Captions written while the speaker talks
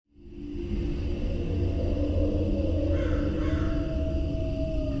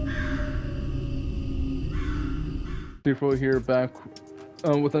People here back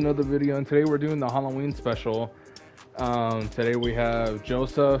with another video, and today we're doing the Halloween special. Today we have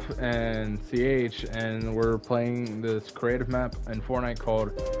Joseph and CH, and we're playing this creative map in Fortnite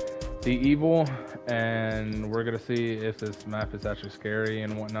called The Evil, and we're gonna see if this map is actually scary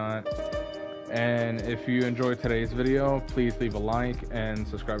and whatnot. And if you enjoyed today's video, please leave a like and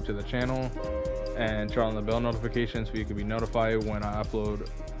subscribe to the channel and turn on the bell notifications so you can be notified when I upload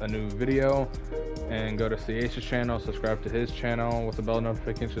a new video. And go to CH's channel, subscribe to his channel with the bell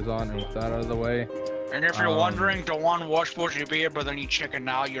notifications on, and with that out of the way. And if you're wondering, the one was supposed to be here, but then you check it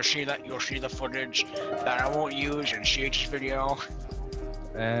now, you'll see the footage that I won't use in CH's video.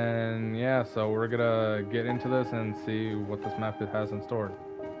 And yeah, so we're gonna get into this and see what this map has in store.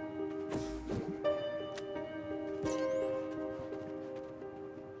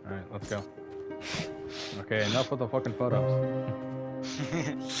 Alright, let's go. Okay, enough with the fucking photos.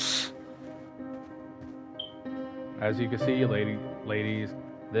 As you can see, ladies,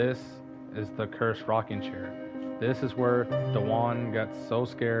 this is the cursed rocking chair. This is where Dewan got so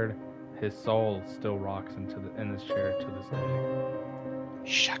scared, his soul still rocks in this chair to this day.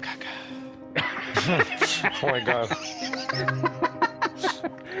 Shakaka. Oh my god.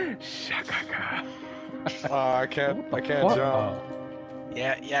 Shakaka. I can't jump.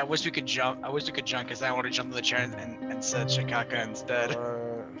 Yeah, I wish we could jump. I wish we could jump because I want to jump to the chair and said Shakaka instead.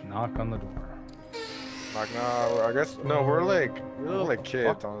 Knock on the door. Like, no, I guess no. We're like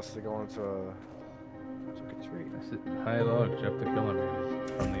kids, honestly, going to a trick or treat. Hey, look, Jeff the Killer Man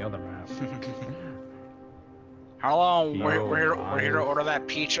from the other map. How long? We're here to order that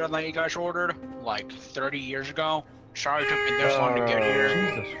pizza that you guys ordered like 30 years ago. Sorry it took me this long to get here.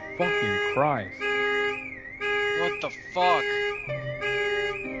 Jesus fucking Christ! What the fuck?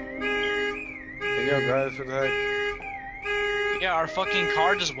 Hey, yo, guys, what the heck? Yeah, our fucking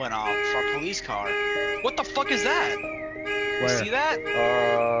car just went off. Our police car. What the fuck is that? Where? You see that?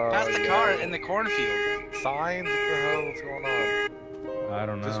 Past the car in the cornfield. Signs? What the hell? What's going on? I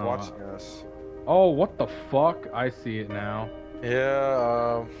don't know. Just watching us. Oh, what the fuck? I see it now.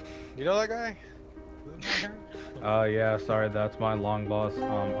 Yeah, you know that guy? Yeah, sorry, that's my long lost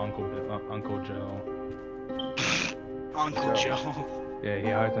Uncle Joe. Uncle Joe. Yeah, he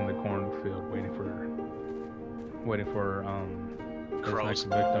hides in the cornfield waiting for his next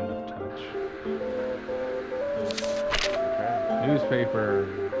victim to touch. Okay. Newspaper.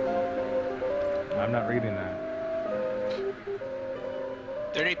 I'm not reading that.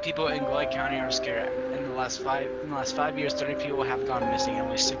 30 people in Glide County are scared. In the last 5 years, 30 people have gone missing.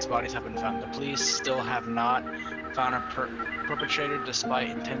 Only 6 bodies have been found. The police still have not found a perpetrator despite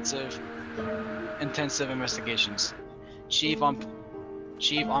intensive investigations. Chief on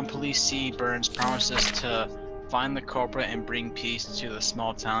Police C. Burns promises to find the culprit and bring peace to the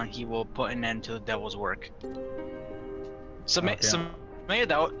small town. He will put an end to the devil's work. So maybe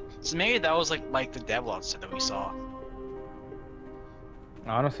that was like the devil outside that we saw.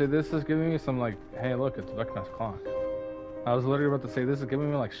 Honestly, this is giving me some like, hey, look, it's Vecna's clock. I was literally about to say this is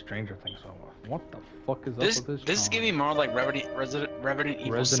giving me like Stranger Things. So what the fuck is up with this? This is giving me more like Resident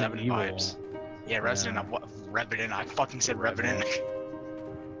Evil 7 vibes. Yeah, Resident. I fucking said Revenant.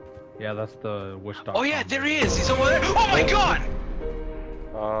 Yeah, that's the wish.com. Oh yeah, there he is. He's over there. Oh my god!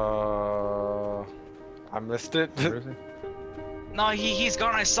 I missed it. Where is he? No, he's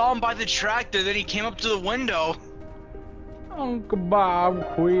gone. I saw him by the tractor. Then he came up to the window. Uncle Bob,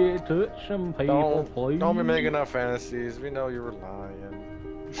 quit touching people, please. Don't be making up fantasies. We know you were lying.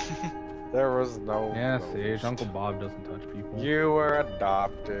 There was no. Yeah, Sage. Uncle Bob doesn't touch people. You were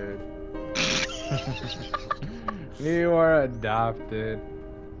adopted. You are adopted.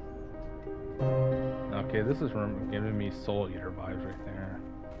 Okay, this is giving me Soul Eater vibes right there.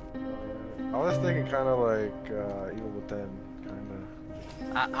 I was thinking kind of like Evil Within, kind of.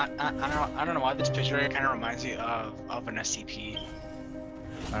 I don't know why this picture kind of reminds me of an SCP.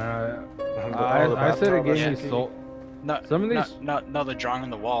 I said it gave me Soul. No, some of these. No, the drawing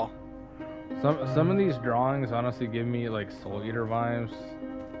on the wall. Some of these drawings honestly give me like Soul Eater vibes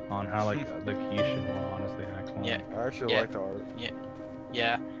on how like the Keisha will honestly act like. Yeah, I actually like the art.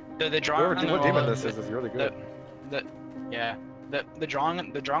 Yeah. The drawing on the what wall. demon this is really good. The drawing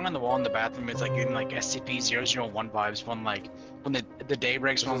on the wall in the bathroom is like getting like SCP-001 vibes when the day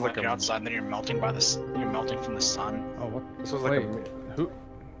breaks when like you're outside and then you're melting from the sun. Oh what? This was like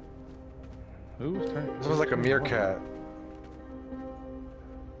who's turning? This was like a meerkat.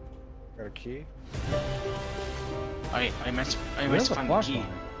 Got a key? I meant to find the key.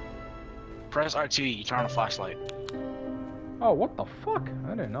 Press R2, you turn on a flashlight. Oh, what the fuck? I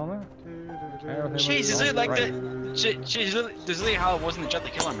didn't know that. Jeez, is it like that? Jeez, this is literally how it was in the Jet the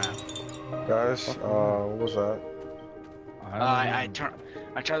Killer map. Guys, what was that? I tried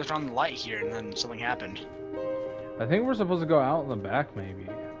to turn on the light here, and then something happened. I think we're supposed to go out in the back, maybe,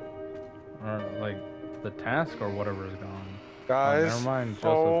 or like the task or whatever is gone. Guys. Never mind.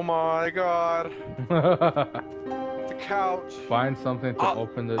 Oh my God. Joseph. The couch. Find something to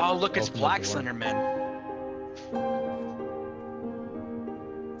open the. Oh, look, it's open the Black door. Slenderman.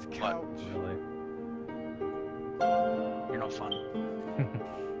 It's a couch. Really? You're no fun.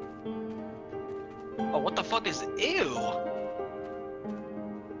 Oh, what the fuck is ew? Oh,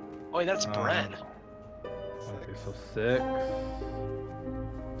 wait, that's bread. Okay, so 6.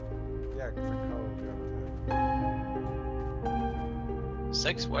 Yeah, it's a code.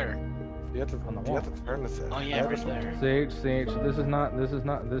 6 where? You have to turn this in. Oh yeah, right there. CH, this is not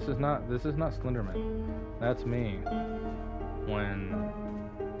Slenderman. That's me. When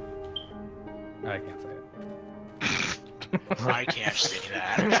I can't say it. I can't say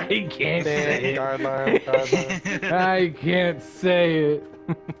that. I can't say it. Guideline. I can't say it.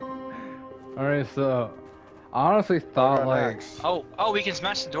 Alright, so I honestly thought like Axe. Oh, we can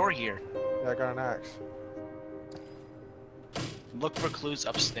smash the door here. Yeah, I got an axe. Look for clues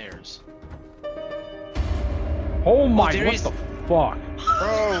upstairs. oh my there what is- the fuck?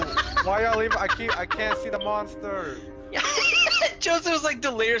 Bro, why y'all leave? I can't see the monster. Joseph was like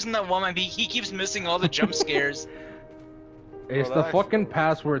delirious in that one man. He keeps missing all the jump scares. Is Bro, the that fucking actually-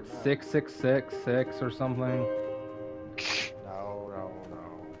 password 6666 or something? No.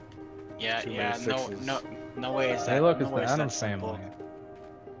 Yeah, Too yeah, many no, sixes. no way is that. Hey look, no it's way the is that Adams simple.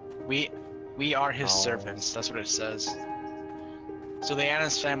 family. We are his Oh. servants. That's what it says. So the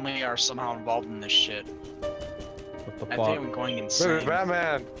Adams family are somehow involved in this shit. What the I fuck? think I'm going Dude, insane. it's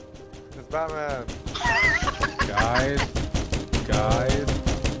Batman. It's Batman. Guys.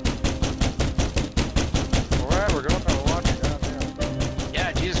 Alright, we're going to watch it. Goddamn.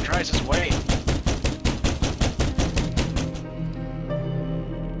 Yeah, Jesus Christ, just wait.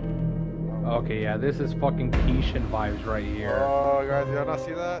 Okay, yeah, this is fucking Keishan vibes right here. Oh, guys, y'all not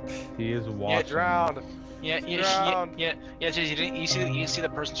see that? He is Get watching. drowned. Yeah, Drowned. Jesus, you see the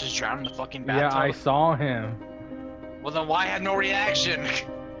person just drowned in the fucking Yeah, bathtub? I saw him. Well then why had no reaction?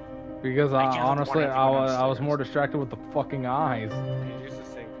 Because I can't honestly, afford I everyone was more upstairs. distracted with the fucking eyes. He's used to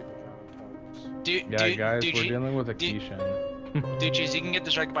seeing people drown in tubs. Yeah, guys, we're dealing with a Keishan. Dude, jeez, you can get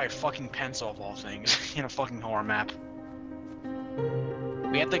distracted by a fucking pencil of all things in a fucking horror map.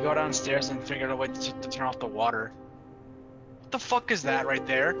 We have to go downstairs and figure out a way to turn off the water. What the fuck is that right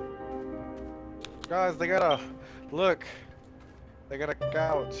there? Guys, they got a look. They got a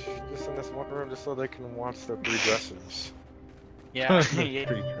couch just in this one room just so they can watch their 3 dresses. Yeah, The yeah,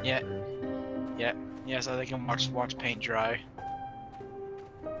 tree yeah, dressers. yeah, so they can watch paint dry.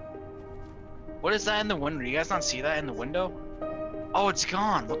 What is that in the window? You guys not see that in the window? Oh, it's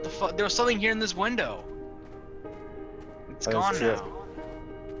gone. What the fuck? There was something here in this window. It's I didn't gone see it. now.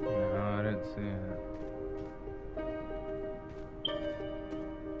 No, I didn't see it.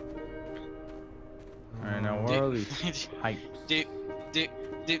 Alright, now where are these pipes? Dude,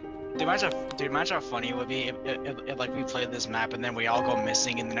 imagine how funny it would be if like we played this map and then we all go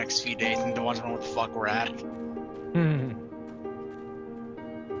missing in the next few days and don't want to know what the fuck we're at. Can't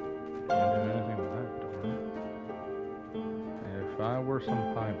do anything with that door. If I were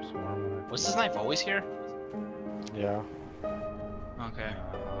some pipes, where would I Was put this knife always here? Yeah. Okay. it?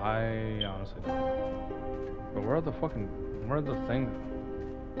 I honestly don't know. But where are the things?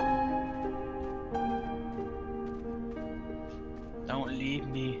 Don't leave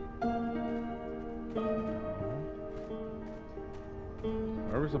me.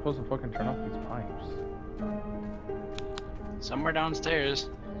 Where are we supposed to fucking turn off these pipes? Somewhere downstairs. Is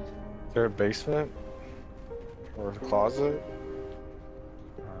there a basement? Or a closet?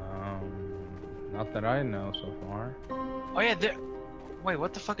 Not that I know so far. Oh yeah, there. Wait,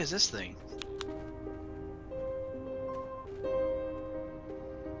 what the fuck is this thing?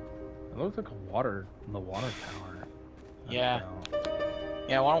 It looks like the water tower. Yeah.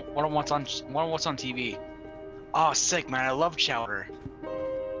 Yeah, one of what's on TV. Oh, sick, man! I love chowder.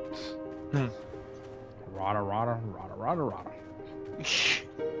 Rada.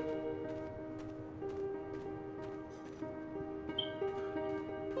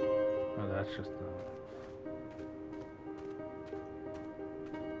 Oh, that's just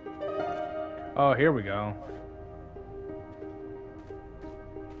Oh, here we go.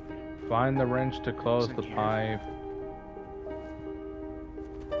 Find the wrench to close in the here? pipe.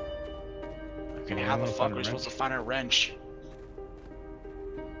 Okay, Yeah, how I'm the gonna fuck find are a we supposed to wrench. find a wrench?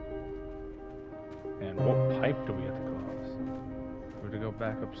 And what pipe do we have to close? We have to go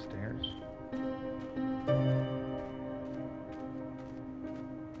back upstairs?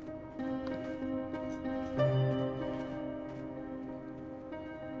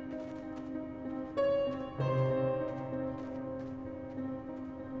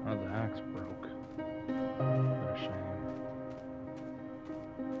 back's broke. What a shame.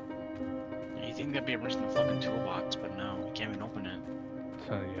 You think that'd be a wrench in the fucking toolbox, but no, you can't even open it.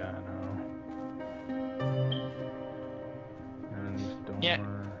 So yeah, I know. And this door.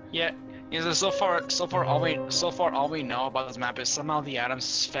 Yeah. So far, all we know about this map is somehow the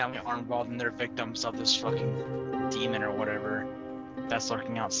Addams family are involved and they're victims of this fucking demon or whatever that's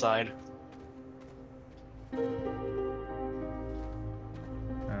lurking outside.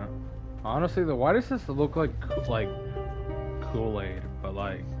 Yeah. Honestly, though, why does this look like Kool-Aid, but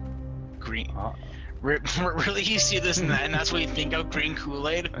like Green. Really, you see this and that's what you think of green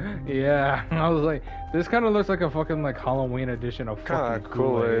Kool-Aid? Yeah, I was like, this kind of looks like a fucking like Halloween edition of fucking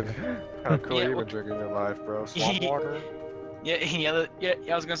Kool-Aid. Kind of Kool-Aid you been drinking in your life, bro? Swamp water? Yeah,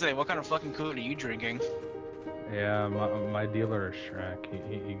 I was gonna say, what kind of fucking Kool-Aid are you drinking? Yeah, my dealer is Shrek.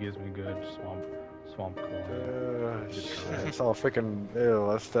 He gives me good swamp Kool-Aid. It's all freaking ew.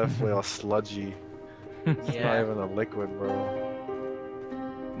 That's definitely all sludgy. It's not even a liquid, bro.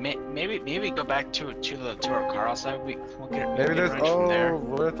 Maybe go back to our car outside. We'll get Maybe there's from there.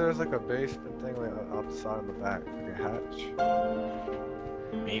 what if there's like a basement thing like outside in the back, like a hatch?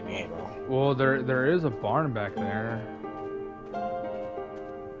 Maybe. Well, there is a barn back there.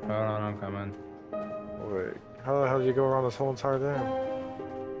 Hold on, I'm coming. Wait, how the hell did you go around this whole entire thing?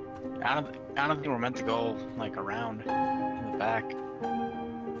 I don't think we're meant to go like around in the back.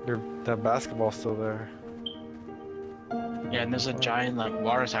 That basketball's still there. Yeah, and there's a giant like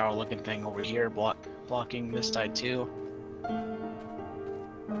water tower looking thing over here blocking this side too.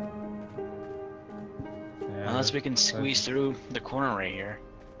 Yeah, Unless we can squeeze through the corner right here.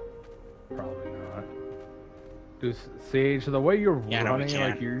 Probably not. Dude, Sage, the way you're running,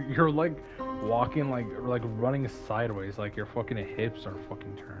 like you're like walking like running sideways, like your fucking hips are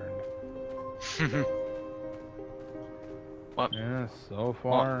fucking turned. What? Yeah, so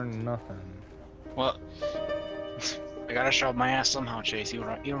far nothing. Well, I gotta show my ass somehow, Chase.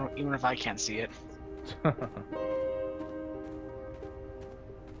 Even if I can't see it.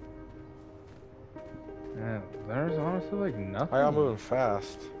 Yeah, there's honestly like nothing. I am moving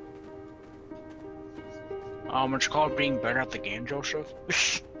fast. What you call it being better at the game, Joseph?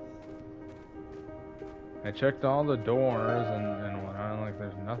 I checked all the doors and whatnot, like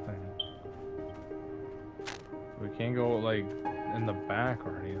there's nothing. We can't go like in the back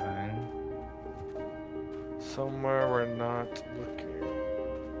or anything. Somewhere we're not looking.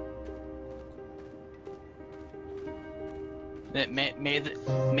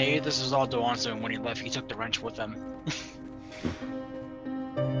 Maybe this was all Dewan's doing when he left. He took the wrench with him.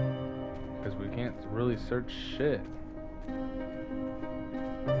 Because we can't really search shit.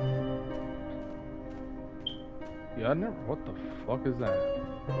 Yeah, I never. What the fuck is that?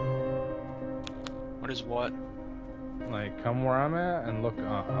 What is what? Like, come where I'm at and look.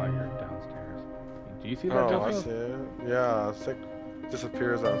 Oh, you're downstairs. Do you see that? Oh, I Joseph? see it. Yeah, it's like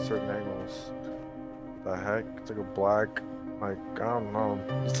disappears at certain angles. The heck? It's like a black. Like, I don't know.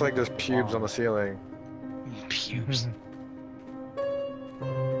 It's like there's pubes on the ceiling. Pubes.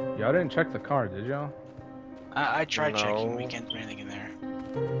 Y'all didn't check the car, did y'all? I tried checking. We No. can't do anything in there.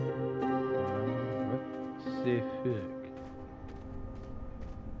 What the fuck?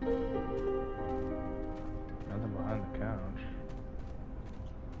 Nothing behind the couch.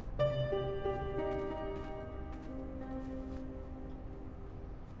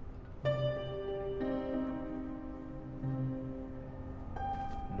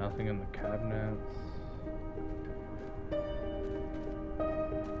 Nothing in the cabinets.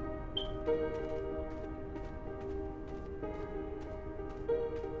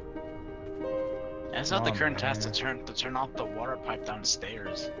 I thought the Come on, current has to man. turn off the water pipe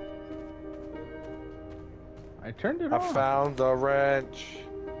downstairs. I turned it I off. found the wrench.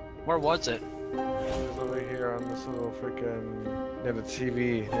 Where was it? It's over here on this little freaking near the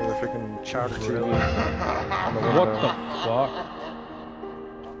TV, near the freaking chowder TV. Really? On the What window. the fuck?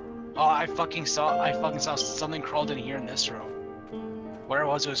 Oh, I fucking saw something crawled in here in this room. Where it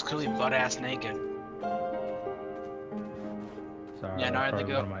was clearly butt ass naked. Sorry, Yeah, now I that's have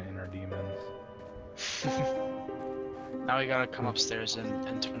to probably go. one of my inner demons. Now we gotta come upstairs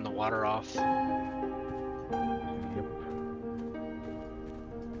and turn the water off. Yep.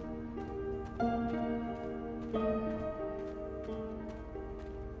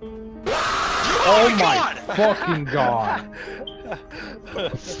 Oh my fucking god!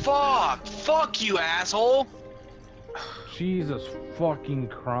 Fuck you, asshole! Jesus fucking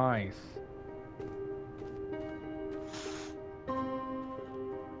Christ.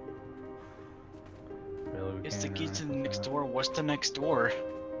 Really, we It's the can't key to the interact next with door. What's the next door? that.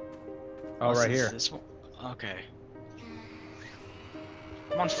 Oh, right Is here. This one? Okay.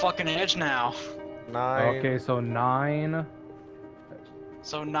 Come on fucking edge now. 9. Okay, so 9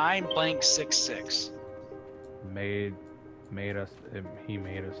 So 9 blank 6 6. made us. He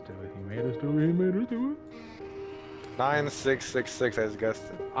made us do it. He made us do it. He made us do it. 9666. I just guessed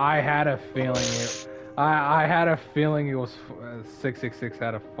it. I had a feeling it. I had a feeling it was 666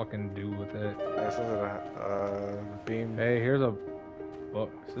 had to fucking do with it. This is a beam. Hey, here's a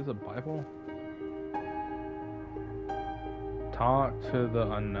book. Is this a Bible? Talk to the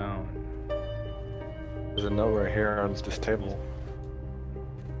unknown. There's a note right here on this table.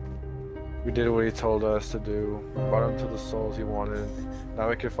 We did what he told us to do. Brought him to the souls he wanted. Now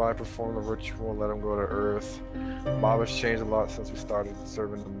we can finally perform the ritual and let him go to Earth. Bob has changed a lot since we started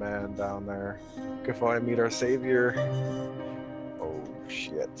serving the man down there. We can finally meet our savior. Oh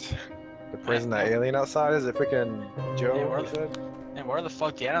shit. The prison, that alien outside, is it freaking Joe? Hey, He said? And where the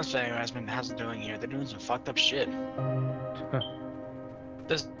fuck the Adams family has been doing here? They're doing some fucked up shit.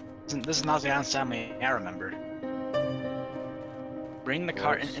 This is not the Adams family I remember. Bring the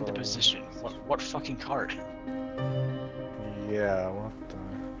cart into position. What fucking cart? Yeah, what the...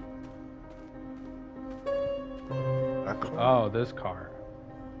 Oh, this car.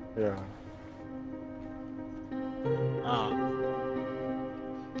 Yeah. Oh.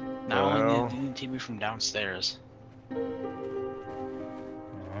 Now we need the TV from downstairs.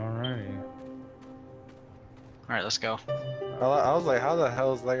 Alrighty. Alright, let's go. I was like, how the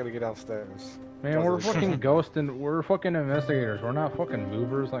hell is that gonna get downstairs? Man, we're fucking ghosting. We're fucking investigators. We're not fucking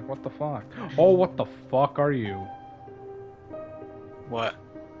movers. Like, what the fuck? Oh, what the fuck are you? What?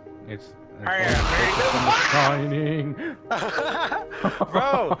 It's Shining.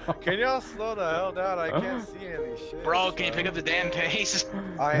 Bro, can y'all slow the hell down? I can't see any shit. Bro, can you pick up the damn pace?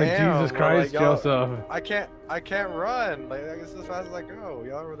 I am. Jesus Christ, like, Joseph. I can't run. Like, it's as fast as I go.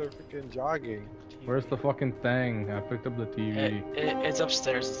 Y'all are there freaking jogging. Where's the fucking thing? I picked up the TV. It's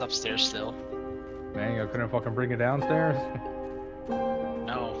upstairs. It's upstairs still. Man, you couldn't fucking bring it downstairs?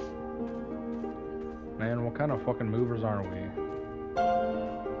 No. Man, what kind of fucking movers aren't we?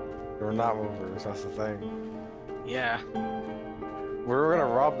 We're not movers. That's the thing. Yeah. We're gonna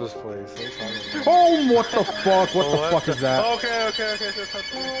rob this place. Oh, what the fuck? What the fuck is that? Okay. So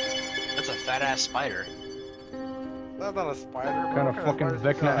touch me. That's a fat ass spider. That's not a spider. What kind of fucking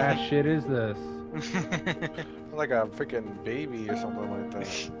Vecna ass shit is this? Like a freaking baby or something like that.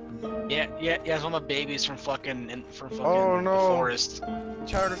 Yeah, it's one of the babies from fucking the forest.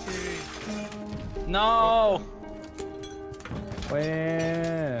 Charter TV. No.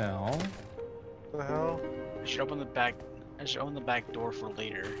 Well, What the hell? I should open the back door for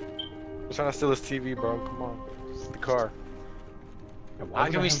later. I'm trying to steal this TV, bro. Come on. The car. How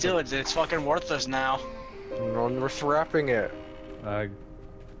can we steal it? It's fucking worthless now. No, we're scrapping it.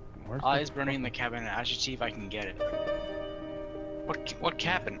 It's burning in the cabinet. I should see if I can get it. What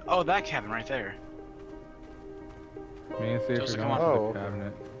cabin? Oh, that cabin right there. Me and see if Joseph, you're come going on.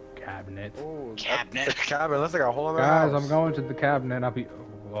 to the cabinet. Oh, Cabinet. That's a cabin. That's like a whole other Guys, house. I'm going to the cabinet. I'll be.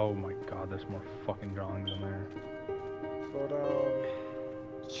 Oh my god, there's more fucking drawings in there. Slow down.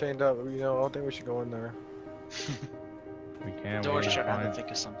 It's chained up. You know, I don't think we should go in there. We can't. Door's shut. I have to think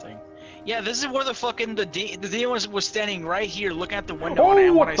of something. Yeah, this is where the fucking the demon was standing right here, looking at the window. Oh,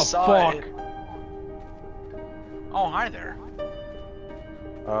 and what when the I saw fuck? it. Oh, hi there.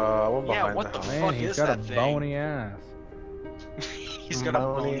 I went Yeah, behind what the the house. Man, fuck he's is got that a thing? bony ass. He's got a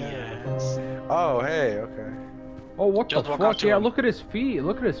bony ass. Oh, hey, okay. Oh, what Just the walk up fuck? to Yeah, him. look at his feet.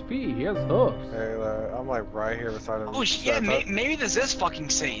 Look at his feet. He has hoofs. Hey, I'm like right here beside him. Oh, yeah, maybe this is fucking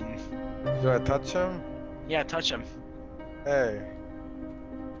Satan. Should I touch him? Yeah, touch him. Hey.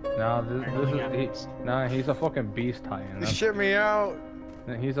 Nah, he's a fucking beast titan. You shit me out.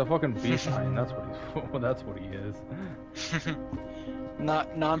 He's a fucking beast titan. That's what that's what he is. No,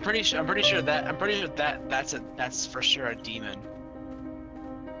 I'm pretty sure that's for sure a demon.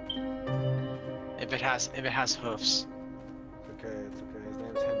 If it has hoofs. It's okay. His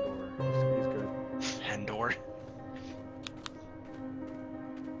name's Hendor. He's good. Hendor.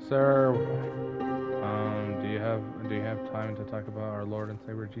 Sir, do you have time to talk about our Lord and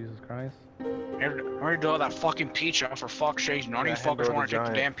Savior Jesus Christ? I'm ready to do all that fucking pizza for fuck's sake. None of you fuckers Hendor want the to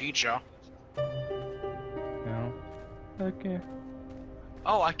take the Giant. damn pizza. No. Okay.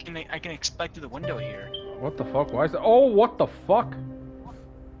 Oh, I can expect through the window here. What the fuck? Why is it? Oh, what the fuck?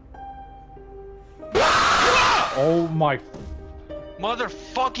 Oh my.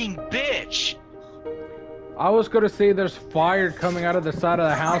 Motherfucking bitch! I was gonna say there's fire coming out of the side of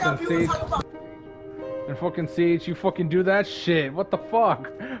the house and Sage. And fucking Sage, you fucking do that shit. What the fuck?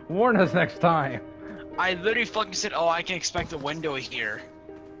 Warn us next time. I literally fucking said, oh, I can expect the window here.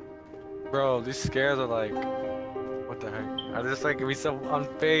 Bro, these scares are like, what the heck? I just like be so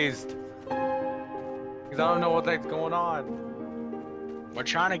unfazed. Cause I don't know what that's going on. We're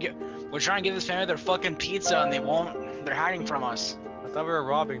trying to give this family their fucking pizza and they won't. They're hiding from us. I thought we were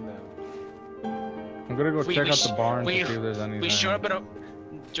robbing them. I'm gonna go check out the barn to see if there's anything. We showed up in a,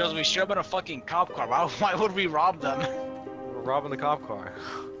 Joseph, we showed up in a fucking cop car. Why would we rob them? We're robbing the cop car.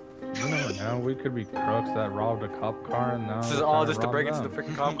 You never know. We could be crooks that robbed a cop car and now. This is we're all trying just to rob break into them. the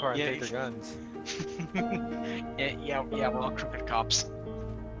freaking cop car and Yeah. take their guns. yeah, we're all crooked cops.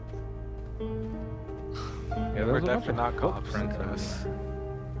 Yeah, We're there's a bunch definitely of not cops. footprints Yes.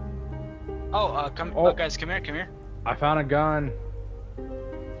 everywhere. Oh, guys, come here. I found a gun.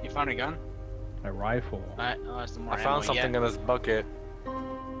 You found a gun? A rifle. That's the more I found ammo something yet. in this bucket.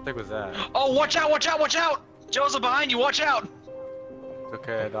 What the heck was that? Oh, watch out! Joseph, behind you! Watch out! It's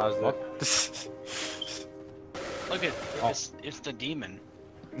okay, I dodged it. Look at it's the demon.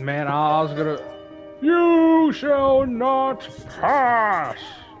 Man, I was gonna. You shall not pass.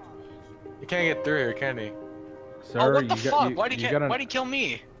 You can't get through here, can he? Sir, Oh, what the you fuck? got, Why'd he kill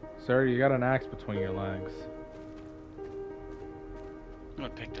me? Sir, you got an axe between your legs. I'm gonna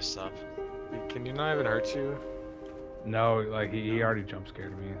pick this up. Can you not even hurt you? No, like he already jump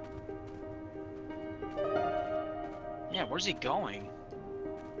scared me. Yeah, where's he going?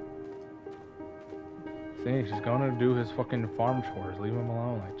 See, she's gonna do his fucking farm chores. Leave him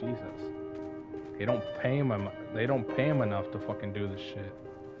alone, like Jesus. They don't pay him. They don't pay him enough to fucking do this shit.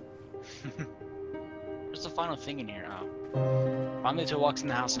 Where's the final thing in here? Oh. Finally, two walks in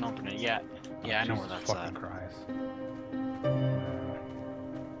the house and open it. Yeah, I know where Jesus that's fucking at. Christ.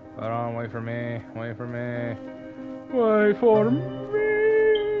 Hold on, wait for me. Wait for me. Wait for me.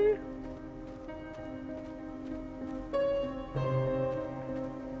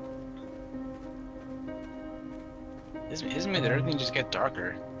 Isn't it that everything just get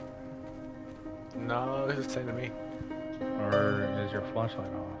darker? No, it's the same to me. Or is your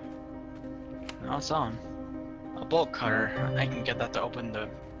flashlight off? No, it's on. A bolt cutter. I can get that to open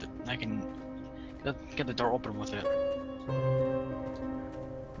I can get the door open with it.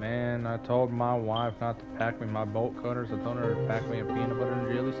 Man, I told my wife not to pack me my bolt cutters. I told her to pack me a peanut butter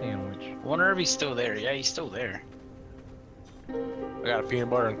and jelly sandwich. I wonder if he's still there. Yeah, he's still there. I got a peanut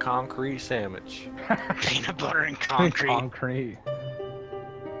butter and concrete sandwich. Peanut butter and concrete. Concrete.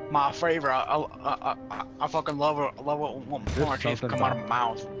 My favorite. I fucking love it when my teeth come out of my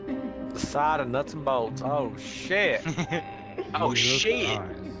mouth. The side of nuts and bolts. Oh shit. Oh Jesus shit!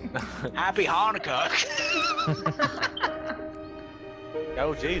 Christ. Happy Hanukkah.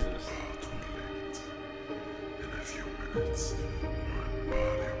 Oh Jesus. In a few minutes, my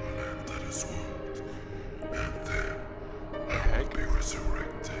body will enter this world, and then I will be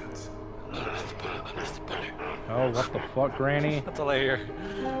resurrected. Oh, what the fuck, Granny? That's all I hear.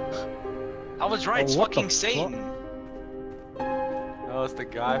 I was right. It's Oh, what the fucking Satan. No, it's the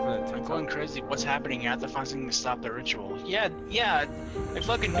guy from the I'm TikTok. going crazy. What's happening? I have to find something to stop the ritual. Yeah, I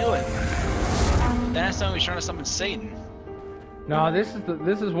fucking knew it. Then next time he's trying to summon Satan. No, this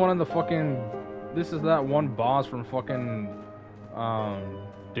is one of the fucking. This is that one boss from fucking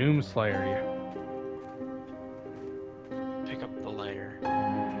Doomslayer. Pick up the lighter.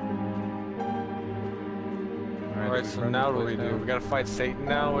 Alright, so now what do we do? We gotta fight Satan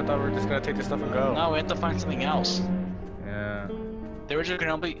now? I thought we were just gonna take this stuff and go. No, we have to find something else. Yeah. The ritual can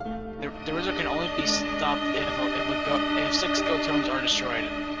only be stopped if 6 goat totems are destroyed,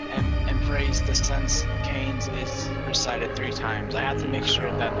 and praise the sense canes is recited 3 times. I have to make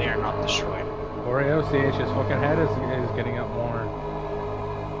sure that they are not destroyed. Oreo CH's fucking head is getting up more.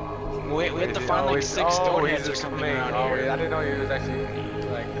 We have to find like 6 goat heads or something around Oh, here. yeah, I didn't know he was actually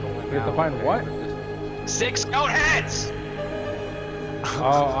like going We have to out. find what? 6 goat heads!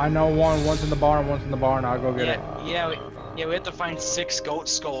 Oh, I know one. One's in the barn. One's in the barn. I'll go get it. We have to find 6 goat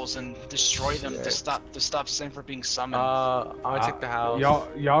skulls and destroy them to stop Sin from being summoned. I'll take the house.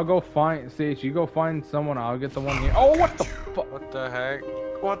 Y'all go find CH. You go find someone. I'll get the one here. Oh, what the fuck? What the heck?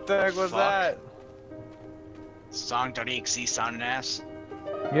 What the heck was Fuck. that? Song.exe sounding ass.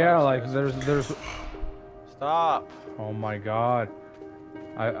 Yeah, like there's. Stop. Oh my god.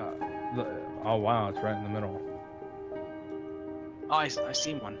 Oh wow, it's right in the middle. Oh, I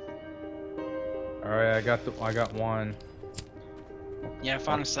seen one. All right, I got one. Yeah, I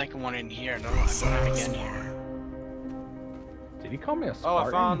found a second one in here. No, I don't have it again here. Did he call me a Oh, Spartan?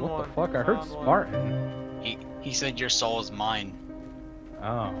 I found what one. the fuck? I heard Found one. Spartan. He said your soul is mine.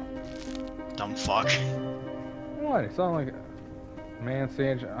 Oh. Dumb fuck. What? It sounded like. Man,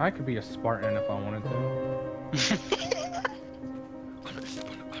 Sage, I could be a Spartan if I wanted to.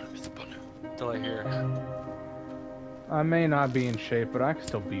 Till I hear. I may not be in shape, but I can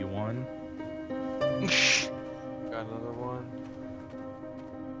still be one. Got another one.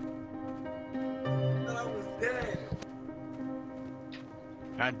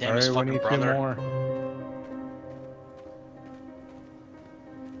 God damn All his right, we fucking need brother. 2 more.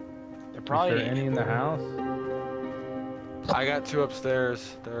 They're Is probably. there any in the house? I got 2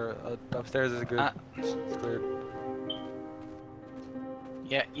 upstairs. They're upstairs is good. It's cleared.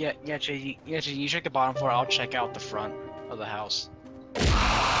 Yeah, Jay, you check the bottom floor. I'll check out the front of the house.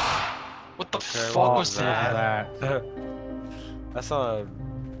 What the fuck what was that? That's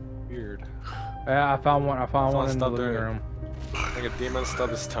weird. Yeah, I found one. I found one in the Stubbed living there. room. Like a demon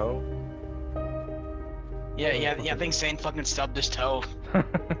stubbed his toe. Yeah, I think Satan fucking stubbed his toe. All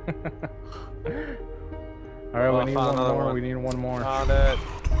right, Oh, we I need found one another more. one. We need one more. Found it.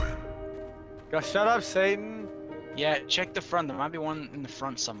 God, shut up, Satan. Yeah, check the front. There might be one in the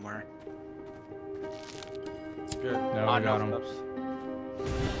front somewhere. Good. No, Oh, we got him.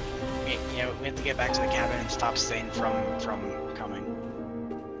 Yeah, we have to get back to the cabin and stop Satan from coming.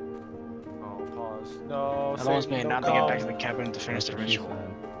 Oh, pause. No, That was Satan, me don't not to get back to come. the cabin to finish the That's what he ritual.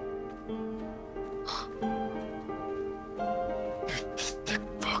 Sick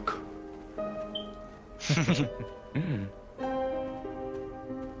fuck. said.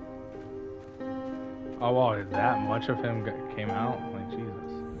 Oh wow, that much of him came out? Like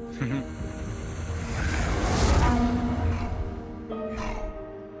Jesus.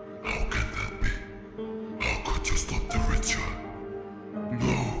 How can that be? How could you stop the ritual?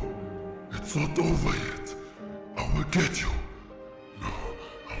 No, it's not over yet. I will get you. No,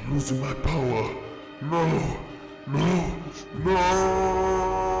 I'm losing my power. No, no, no,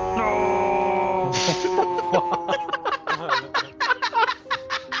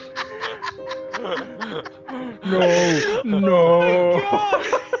 No, no.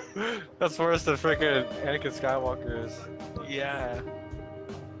 That's worse than freaking Anakin Skywalker is. Yeah.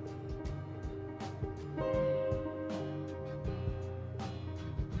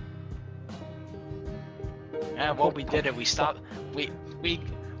 Yeah, well, we did it. We stopped. We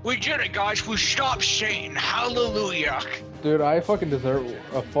did it, guys. We stopped Satan. Hallelujah. Dude, I fucking deserve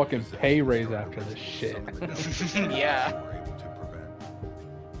a fucking pay raise after this shit. Yeah. Were able to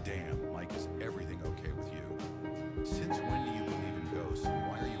prevent. Damn, Mike, is everything okay with you? Since when do you believe in ghosts, and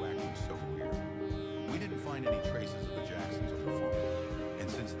why are you acting so weird? We didn't find any traces of the Jacksons on the farm, and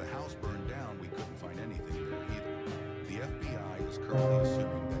since the house burned down, we couldn't find anything there either. The FBI is currently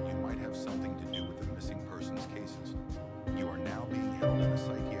assuming that you might have something to do with the missing persons cases. You are now being held in a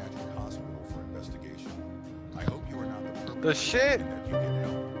psychiatric hospital for investigation. I hope you are not the The shit. and that you get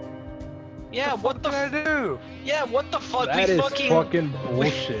help. Yeah. What the? What did I do? Yeah. What the fuck? That we is fucking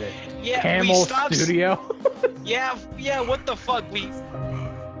bullshit. Yeah. We Camel stopped. Studio. Yeah. What the fuck? We. but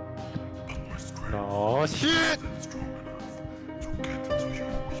my strength No shit. isn't strong enough to get into your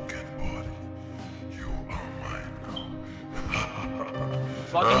weekend body. You are mine now.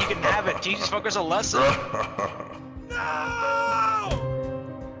 Fucking, you can have it. Teach these fuckers a lesson.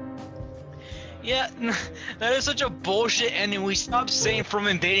 Yeah, that is such a bullshit ending. We stop Satan from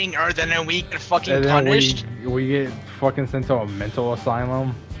invading Earth and then we get fucking And then punished. we get fucking sent to a mental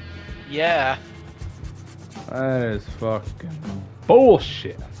asylum. Yeah. That is fucking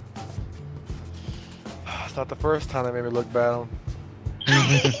bullshit. It's not the first time they made me look bad.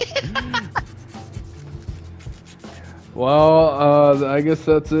 Well, I guess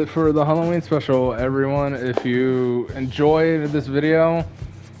that's it for the Halloween special, everyone. If you enjoyed this video,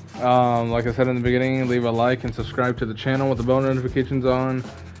 like I said in the beginning, leave a like and subscribe to the channel with the bell notifications on.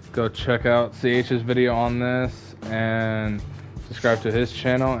 Go check out CH's video on this and subscribe to his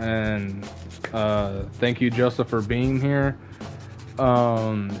channel. And thank you, Joseph, for being here.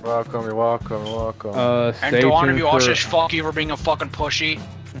 Welcome, you're welcome, you're welcome. And Stay to honor tuned you, I'll just fuck you for being a fucking pushy.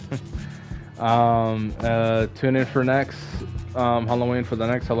 Tune in for next Halloween for the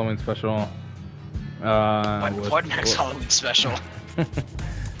next Halloween special. What next Halloween special?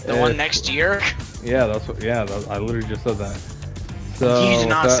 The one next year? Yeah, that's what. Yeah, I literally just said that. So You did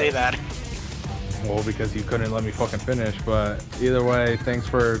not say that. Well, because you couldn't let me fucking finish. But either way, thanks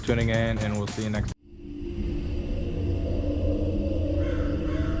for tuning in, and we'll see you next.